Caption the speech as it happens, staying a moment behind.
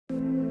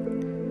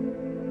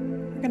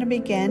We're going to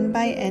begin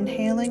by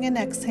inhaling and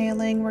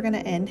exhaling. We're going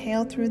to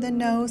inhale through the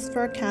nose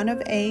for a count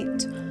of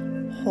 8.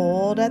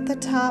 Hold at the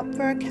top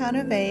for a count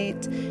of 8.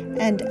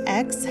 And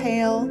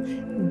exhale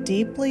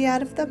deeply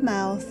out of the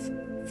mouth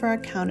for a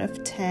count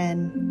of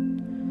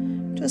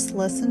 10. Just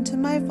listen to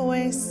my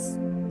voice,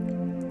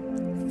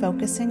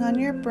 focusing on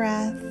your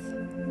breath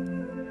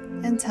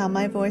until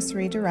my voice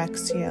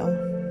redirects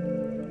you.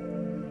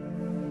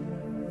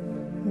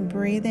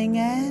 Breathing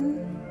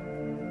in,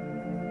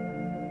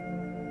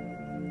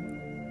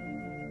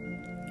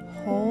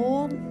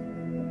 hold,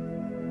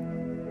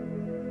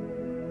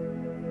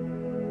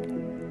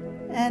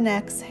 and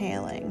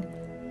exhaling.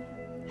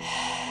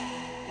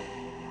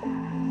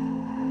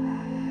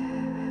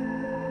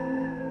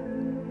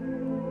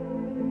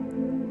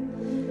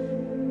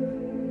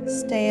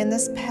 Stay in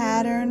this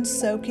pattern,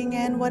 soaking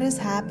in what is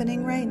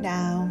happening right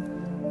now.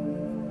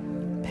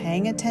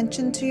 Paying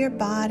attention to your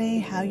body,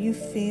 how you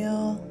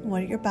feel,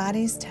 what your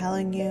body's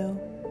telling you.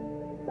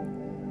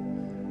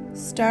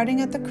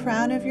 Starting at the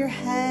crown of your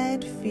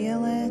head,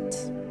 feel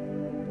it.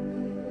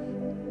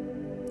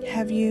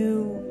 Have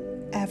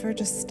you ever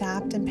just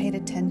stopped and paid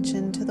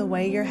attention to the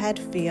way your head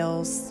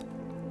feels?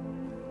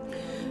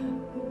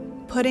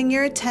 Putting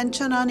your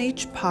attention on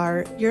each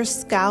part, your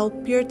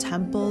scalp, your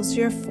temples,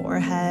 your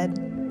forehead,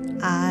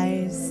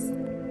 eyes.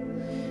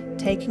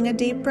 Taking a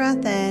deep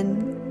breath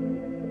in.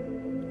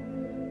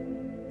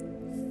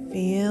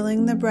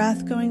 Feeling the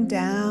breath going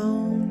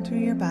down through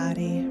your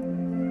body.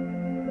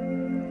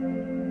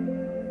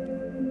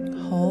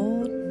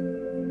 Hold.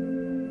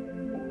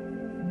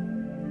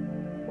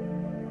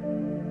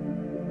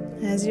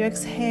 As you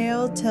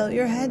exhale, tilt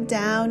your head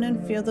down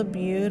and feel the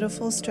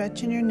beautiful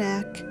stretch in your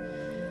neck.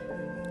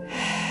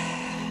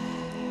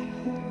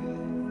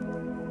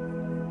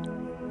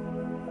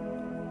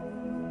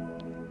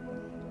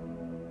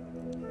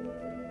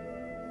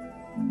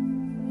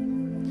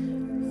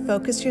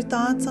 Focus your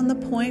thoughts on the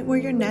point where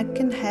your neck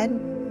and head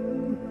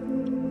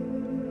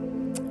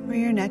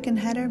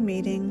are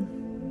meeting.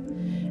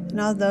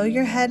 And although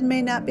your head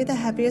may not be the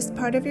heaviest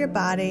part of your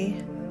body,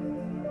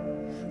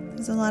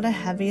 there's a lot of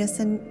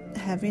heaviness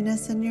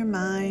in your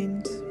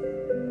mind.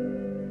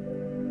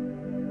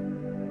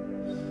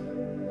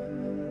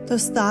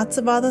 Those thoughts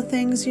of all the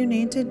things you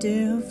need to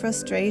do,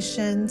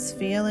 frustrations,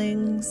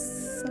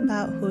 feelings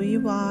about who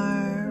you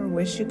are or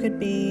wish you could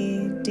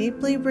be.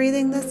 Deeply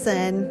breathing this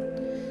in.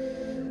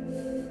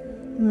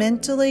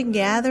 Mentally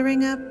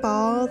gathering up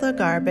all the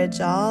garbage,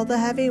 all the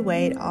heavy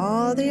weight,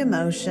 all the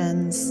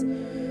emotions,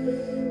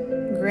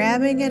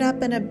 grabbing it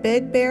up in a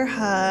big bear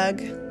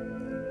hug,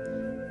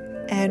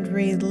 and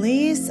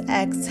release,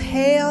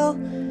 exhale,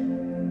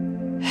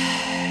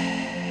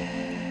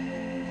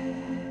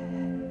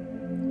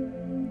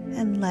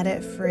 and let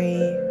it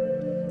free.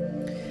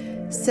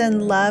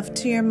 Send love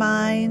to your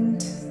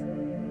mind.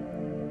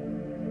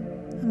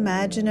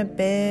 Imagine a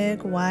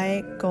big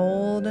white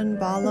golden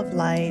ball of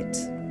light.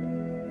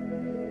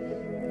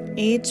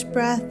 Each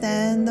breath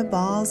in, the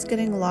ball's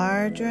getting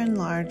larger and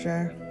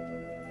larger.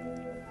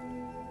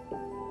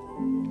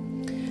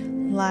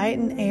 Light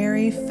and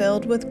airy,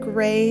 filled with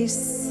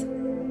grace.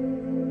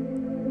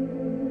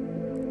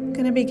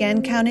 Going to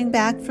begin counting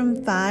back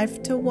from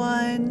 5 to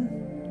 1.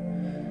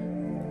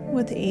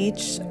 With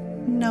each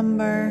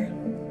number,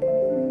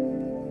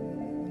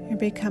 you're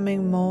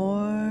becoming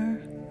more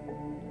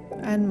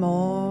and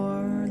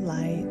more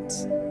light.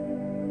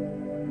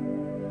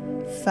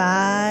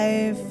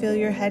 5, feel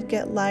your head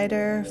get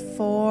lighter.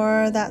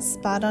 4, that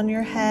spot on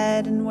your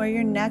head and where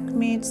your neck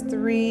meets.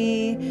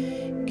 3,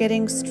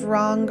 getting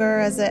stronger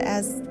as it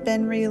has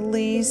been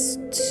released.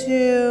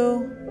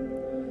 2,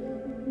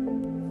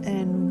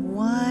 and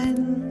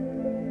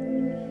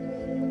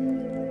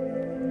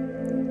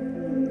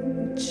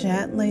 1.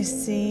 Gently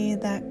see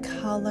that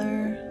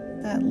color,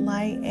 that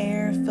light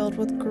air filled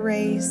with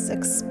grace,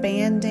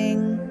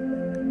 expanding.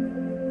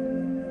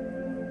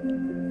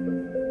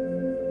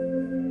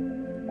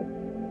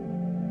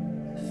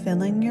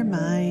 Filling your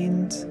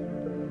mind.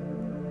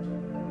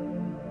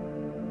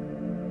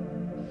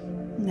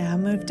 Now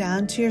move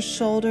down to your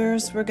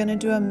shoulders. We're going to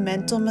do a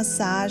mental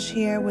massage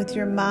here with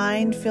your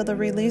mind. Feel the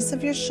release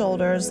of your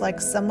shoulders like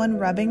someone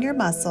rubbing your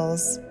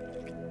muscles.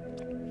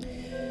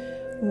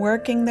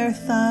 Working their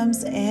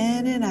thumbs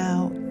in and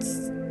out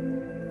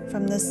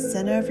from the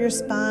center of your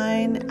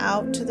spine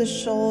out to the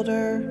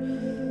shoulder.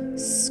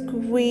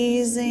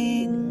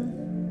 Squeezing.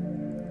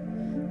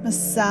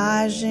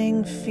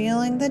 Massaging,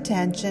 feeling the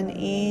tension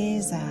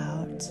ease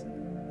out.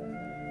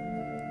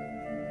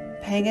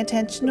 Paying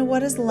attention to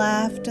what is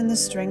left and the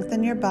strength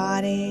in your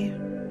body.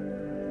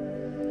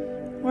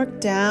 Work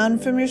down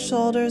from your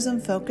shoulders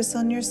and focus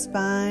on your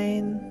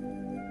spine.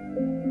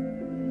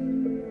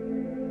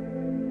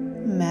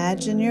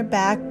 Imagine your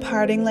back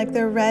parting like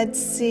the Red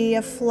Sea,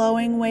 a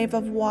flowing wave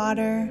of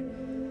water.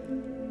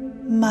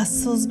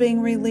 Muscles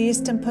being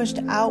released and pushed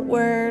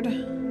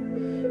outward.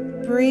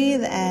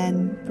 Breathe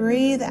in,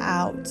 breathe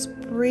out,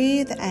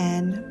 breathe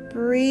in,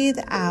 breathe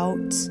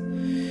out.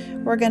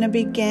 We're going to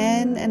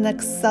begin an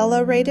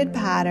accelerated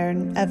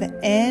pattern of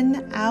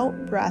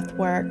in-out breath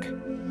work.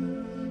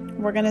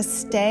 We're going to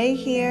stay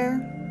here,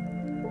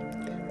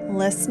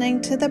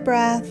 listening to the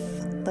breath,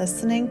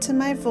 listening to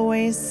my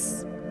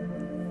voice.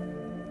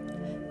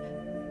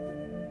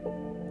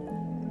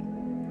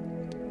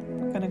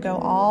 We're going to go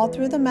all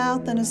through the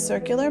mouth in a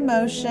circular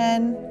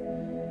motion.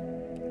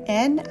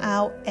 In,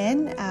 out,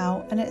 and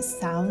it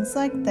sounds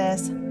like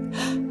this.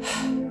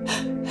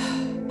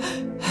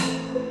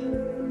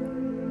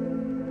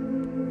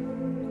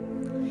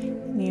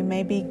 You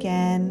may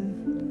begin.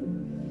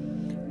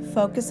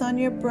 Focus on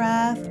your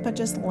breath, but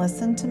just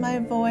listen to my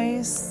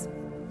voice.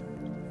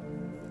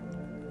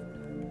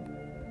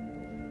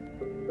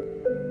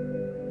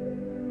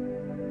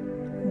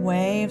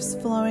 Waves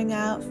flowing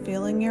out,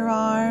 feeling your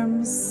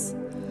arms,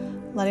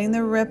 letting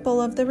the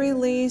ripple of the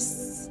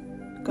release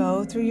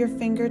go through your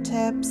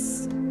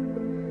fingertips.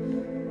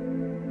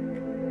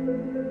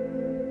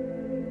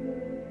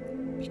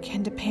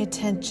 Begin to pay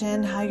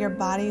attention how your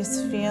body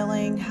is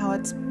feeling, how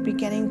it's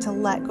beginning to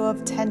let go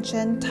of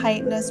tension,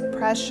 tightness,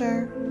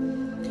 pressure.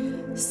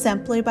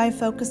 Simply by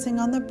focusing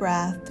on the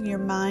breath, your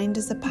mind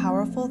is a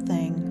powerful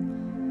thing.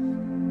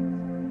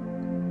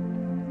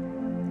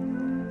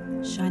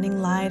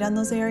 Shining light on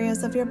those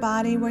areas of your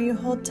body where you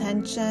hold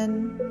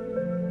tension.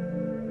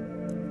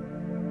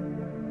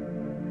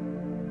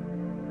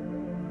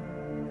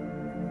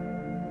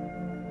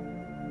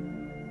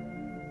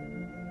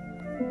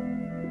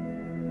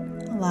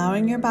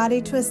 Allowing your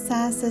body to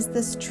assess, is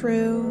this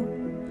true?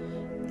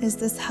 Is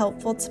this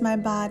helpful to my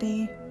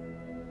body?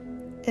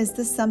 Is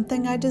this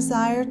something I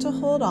desire to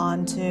hold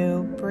on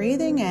to?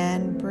 Breathing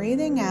in,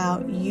 breathing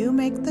out, you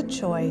make the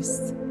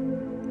choice.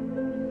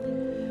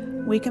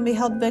 We can be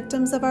held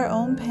victims of our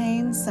own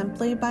pain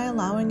simply by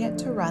allowing it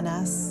to run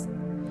us.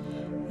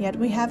 Yet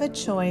we have a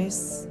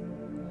choice.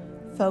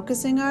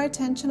 Focusing our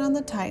attention on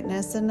the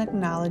tightness and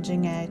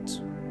acknowledging it,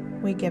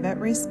 we give it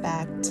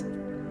respect.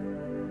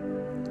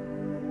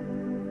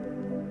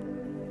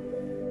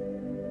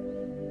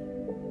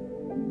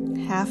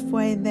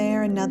 Halfway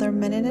there, another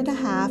minute and a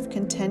half.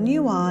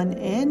 Continue on,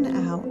 in,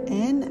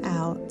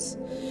 out.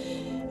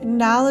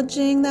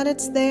 Acknowledging that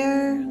it's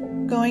there.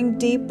 Going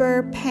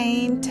deeper,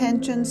 pain,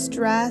 tension,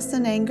 stress,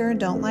 and anger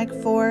don't like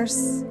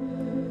force.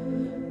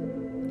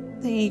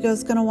 The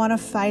ego's going to want to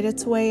fight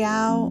its way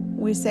out.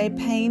 We say,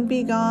 pain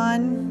be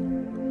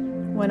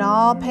gone. When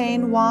all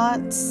pain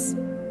wants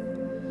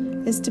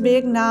is to be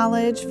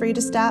acknowledged, for you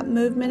to stop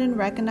movement and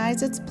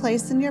recognize its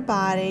place in your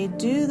body.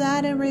 Do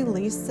that and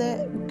release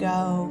it.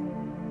 Go.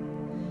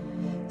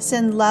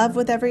 Send love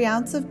with every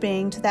ounce of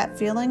being to that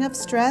feeling of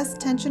stress,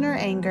 tension, or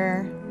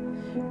anger.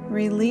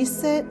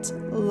 Release it,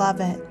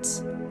 love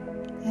it,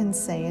 and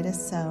say it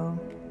is so.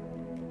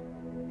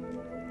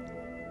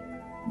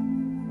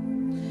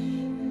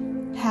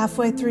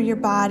 Halfway through your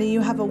body,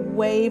 you have a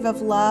wave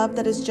of love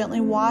that is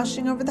gently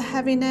washing over the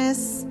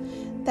heaviness,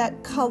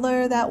 that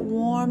color, that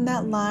warmth,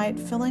 that light,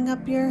 filling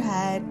up your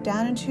head,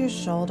 down into your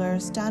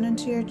shoulders, down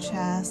into your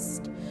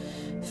chest,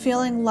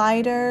 feeling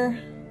lighter,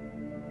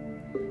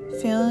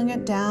 feeling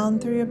it down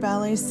through your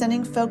belly,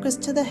 sending focus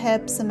to the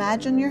hips.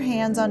 Imagine your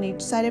hands on each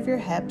side of your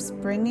hips,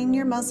 bringing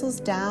your muscles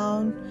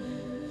down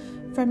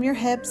from your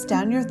hips,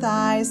 down your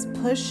thighs,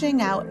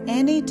 pushing out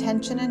any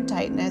tension and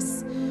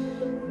tightness.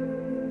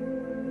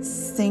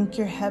 Sink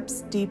your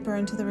hips deeper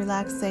into the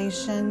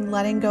relaxation,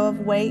 letting go of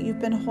weight you've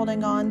been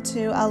holding on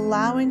to,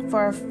 allowing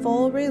for a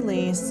full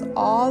release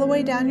all the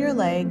way down your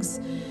legs.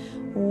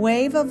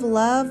 Wave of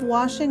love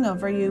washing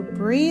over you.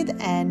 Breathe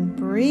in,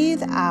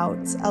 breathe out.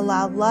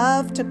 Allow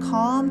love to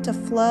calm, to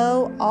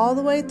flow all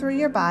the way through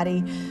your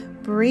body.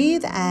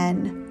 Breathe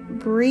in,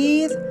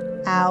 breathe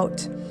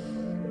out.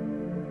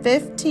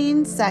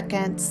 15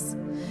 seconds.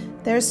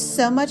 There's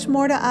so much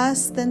more to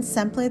us than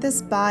simply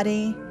this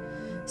body,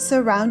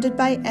 surrounded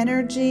by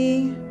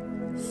energy,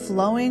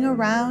 flowing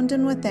around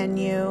and within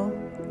you.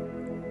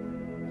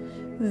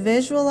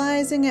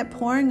 Visualizing it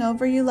pouring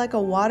over you like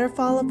a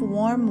waterfall of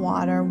warm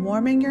water,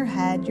 warming your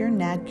head, your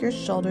neck, your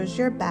shoulders,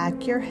 your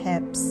back, your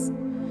hips,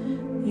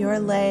 your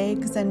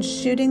legs, and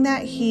shooting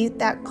that heat,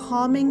 that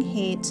calming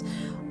heat,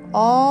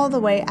 all the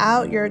way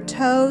out your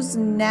toes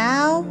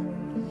now.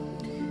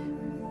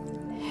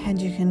 And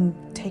you can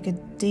take a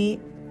deep,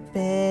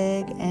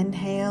 big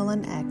inhale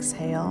and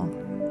exhale.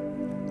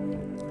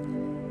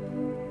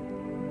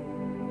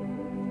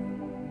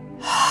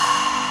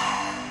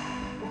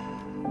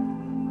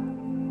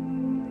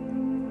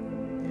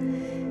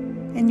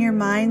 In your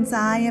mind's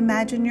eye,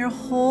 imagine your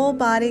whole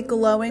body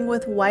glowing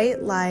with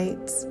white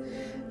light.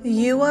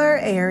 You are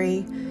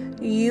airy,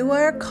 you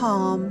are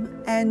calm,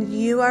 and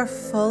you are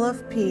full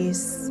of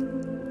peace.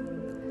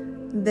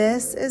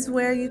 This is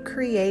where you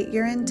create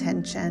your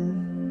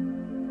intention.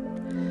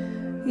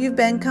 You've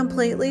been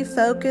completely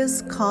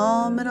focused,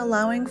 calm, and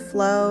allowing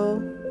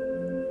flow.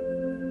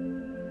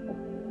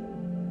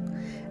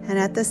 And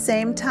at the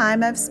same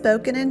time, I've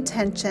spoken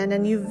intention,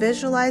 and you've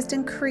visualized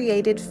and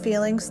created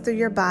feelings through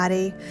your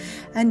body.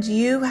 And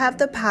you have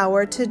the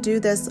power to do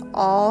this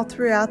all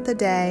throughout the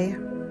day.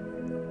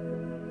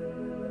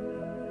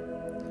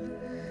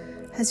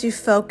 As you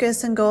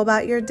focus and go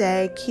about your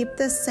day, keep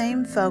the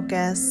same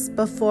focus.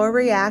 Before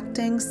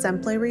reacting,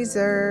 simply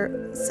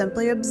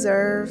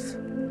observe.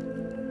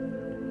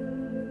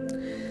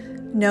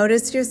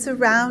 Notice your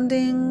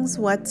surroundings,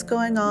 what's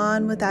going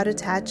on without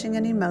attaching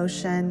an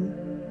emotion.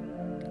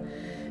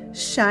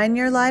 Shine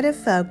your light of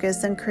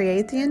focus and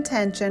create the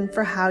intention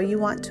for how you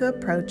want to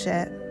approach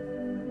it.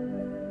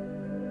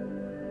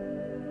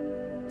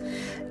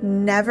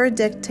 Never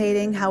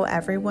dictating how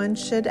everyone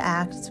should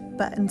act,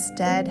 but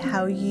instead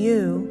how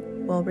you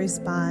will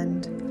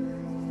respond.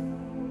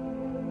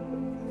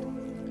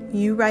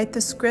 You write the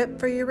script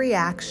for your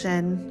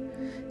reaction.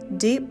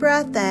 Deep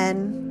breath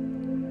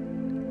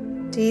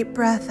in, deep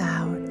breath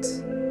out.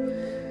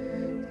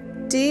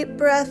 Deep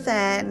breath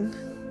in,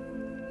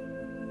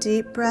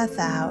 deep breath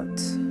out.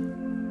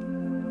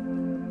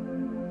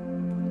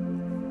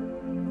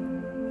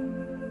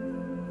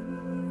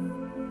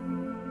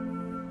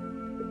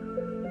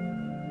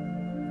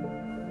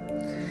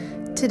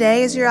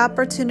 Today is your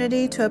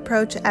opportunity to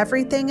approach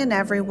everything and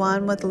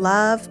everyone with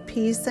love,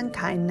 peace, and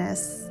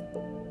kindness.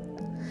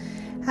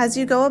 As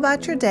you go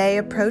about your day,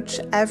 approach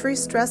every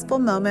stressful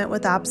moment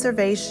with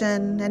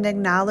observation and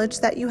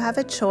acknowledge that you have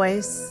a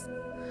choice.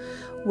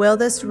 Will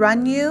this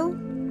run you,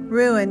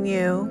 ruin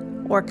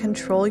you, or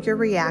control your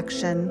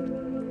reaction?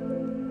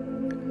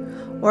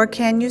 Or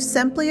can you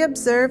simply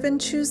observe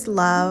and choose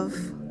love?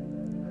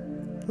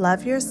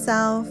 Love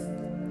yourself,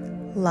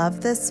 love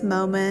this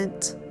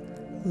moment,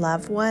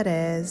 love what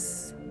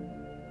is.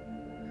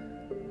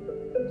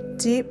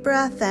 Deep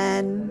breath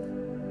in.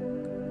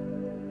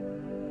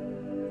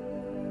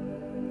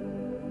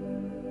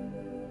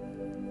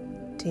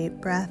 Deep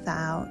breath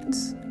out.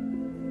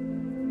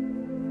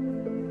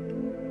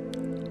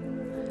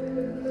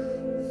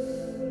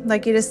 I'd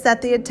like you to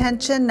set the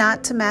intention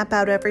not to map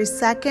out every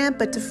second,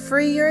 but to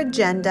free your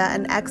agenda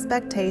and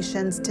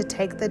expectations to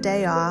take the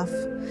day off.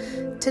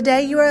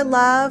 Today you are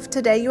loved,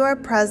 today you are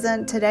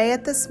present, today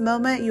at this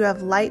moment you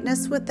have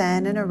lightness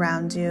within and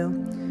around you.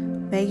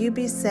 May you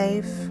be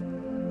safe,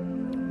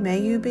 may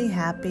you be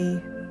happy,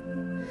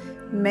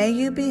 may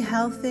you be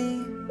healthy,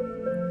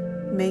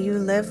 may you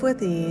live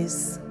with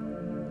ease.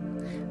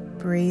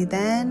 Breathe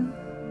in,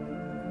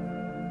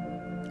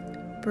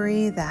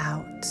 breathe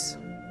out.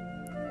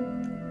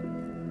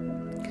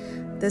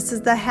 This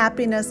is the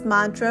happiness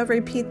mantra.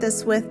 Repeat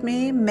this with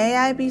me. May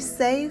I be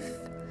safe.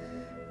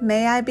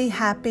 May I be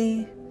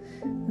happy.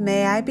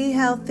 May I be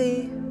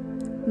healthy.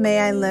 May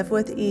I live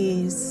with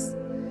ease.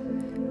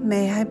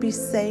 May I be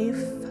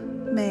safe.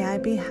 May I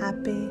be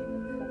happy.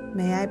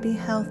 May I be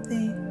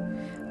healthy.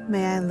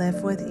 May I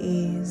live with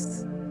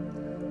ease.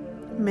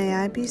 May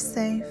I be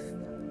safe.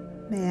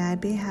 May I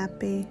be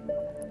happy.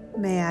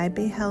 May I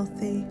be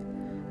healthy.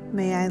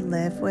 May I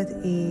live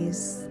with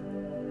ease.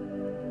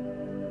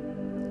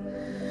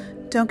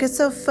 Don't get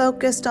so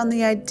focused on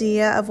the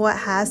idea of what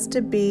has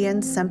to be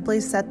and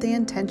simply set the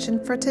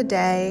intention for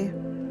today.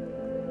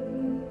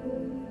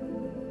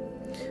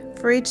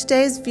 For each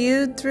day is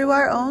viewed through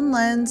our own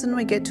lens and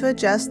we get to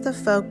adjust the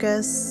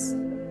focus.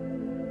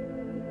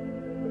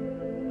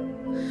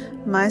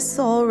 My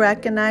soul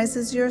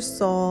recognizes your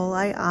soul.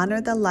 I honor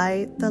the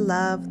light, the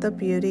love, the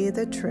beauty,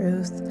 the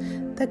truth,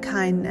 the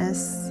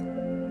kindness,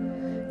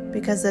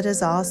 because it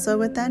is also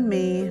within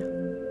me.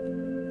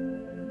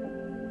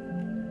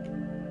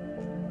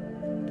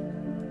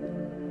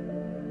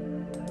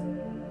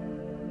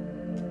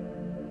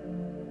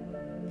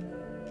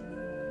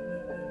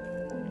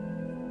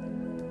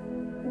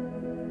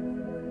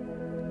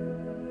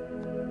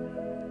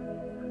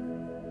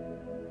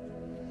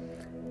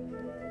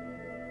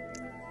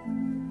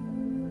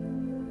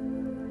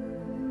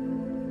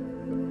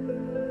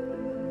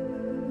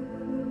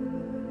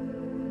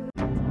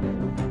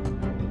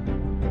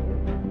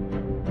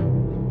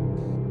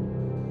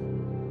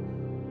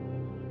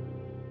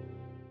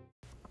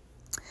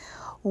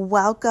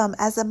 Welcome.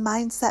 As a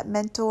mindset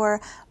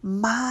mentor,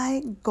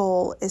 my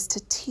goal is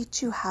to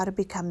teach you how to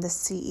become the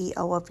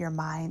CEO of your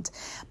mind.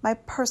 My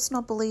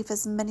personal belief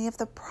is many of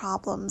the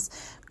problems,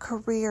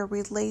 career,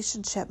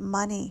 relationship,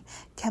 money,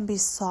 can be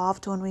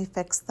solved when we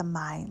fix the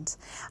mind.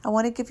 I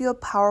want to give you a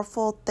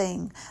powerful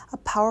thing, a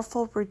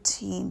powerful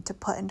routine to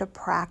put into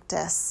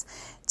practice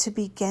to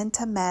begin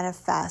to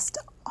manifest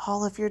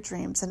all of your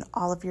dreams and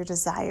all of your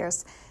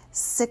desires.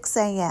 6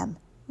 a.m.,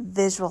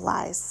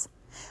 visualize.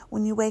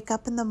 When you wake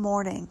up in the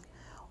morning,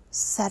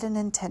 set an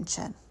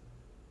intention.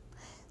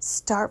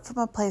 Start from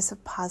a place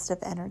of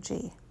positive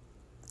energy.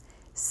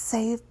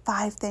 Say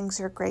 5 things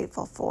you're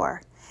grateful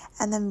for,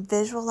 and then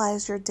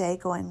visualize your day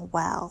going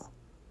well.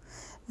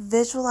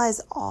 Visualize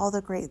all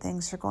the great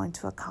things you're going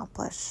to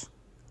accomplish.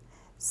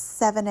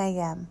 7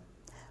 a.m.,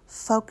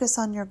 focus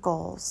on your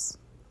goals.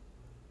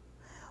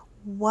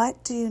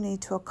 What do you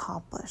need to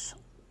accomplish?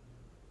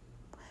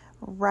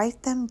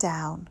 Write them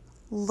down.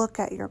 Look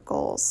at your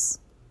goals.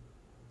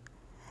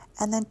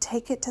 And then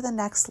take it to the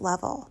next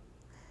level.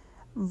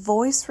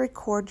 Voice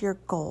record your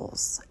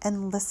goals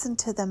and listen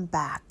to them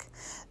back.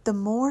 The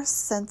more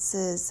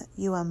senses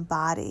you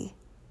embody,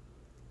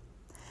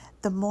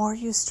 the more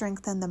you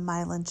strengthen the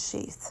myelin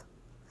sheath.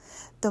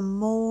 the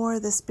more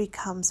this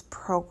becomes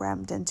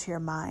programmed into your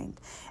mind.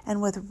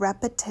 And with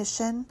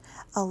repetition,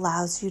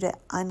 allows you to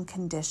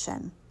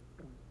uncondition.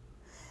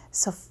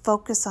 So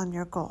focus on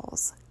your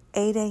goals.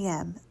 8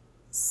 a.m.,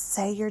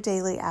 say your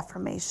daily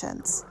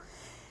affirmations.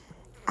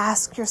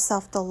 Ask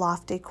yourself the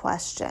lofty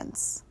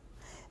questions.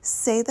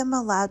 Say them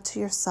aloud to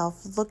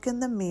yourself. Look in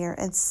the mirror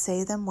and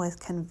say them with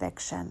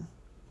conviction.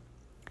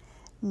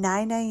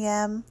 9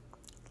 a.m.,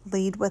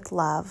 lead with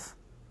love.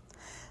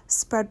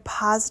 Spread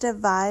positive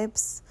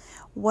vibes.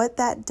 What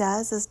that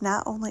does is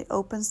not only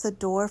opens the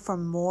door for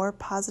more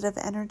positive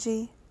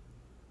energy,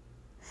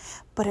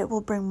 but it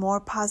will bring more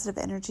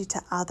positive energy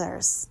to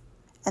others.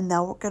 And they're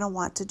going to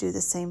want to do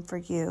the same for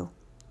you.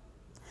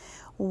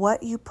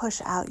 What you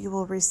push out, you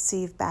will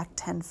receive back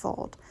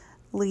tenfold.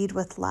 Lead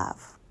with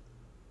love.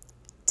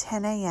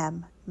 10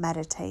 a.m.,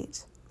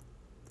 meditate.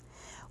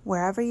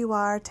 Wherever you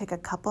are, take a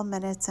couple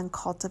minutes and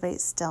cultivate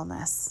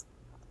stillness.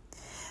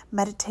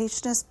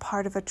 Meditation is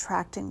part of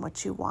attracting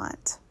what you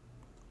want.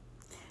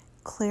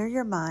 Clear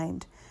your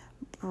mind.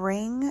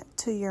 Bring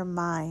to your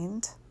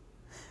mind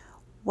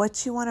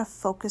what you want to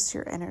focus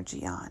your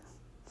energy on.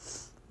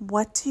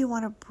 What do you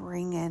want to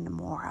bring in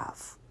more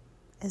of?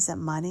 Is it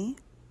money?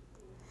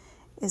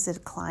 Is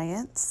it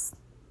clients?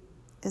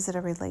 Is it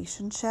a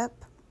relationship?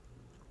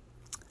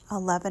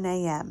 11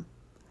 a.m.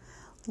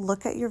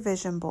 Look at your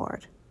vision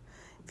board.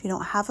 If you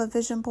don't have a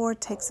vision board,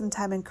 take some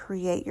time and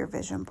create your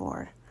vision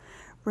board.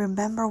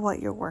 Remember what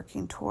you're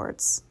working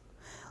towards.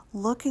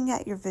 Looking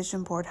at your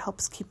vision board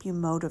helps keep you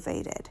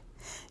motivated.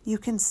 You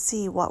can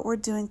see what we're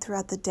doing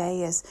throughout the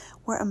day is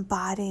we're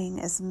embodying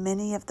as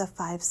many of the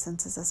 5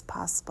 senses as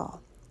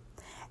possible.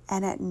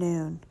 And at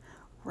noon,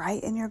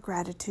 write in your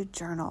gratitude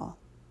journal.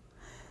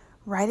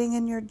 Writing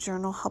in your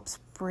journal helps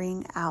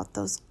bring out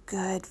those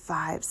good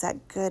vibes,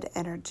 that good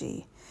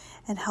energy,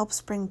 and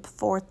helps bring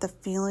forth the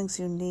feelings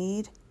you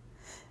need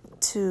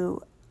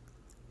to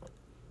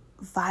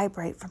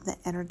vibrate from the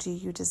energy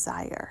you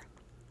desire.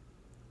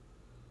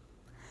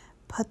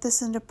 Put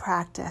this into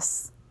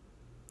practice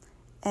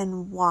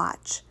and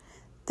watch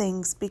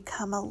things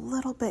become a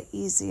little bit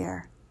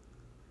easier.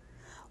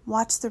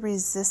 Watch the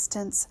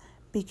resistance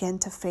begin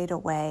to fade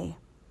away.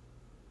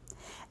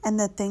 And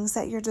the things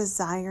that you're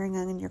desiring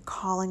and you're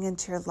calling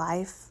into your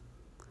life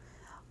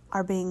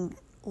are being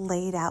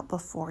laid out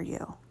before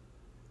you.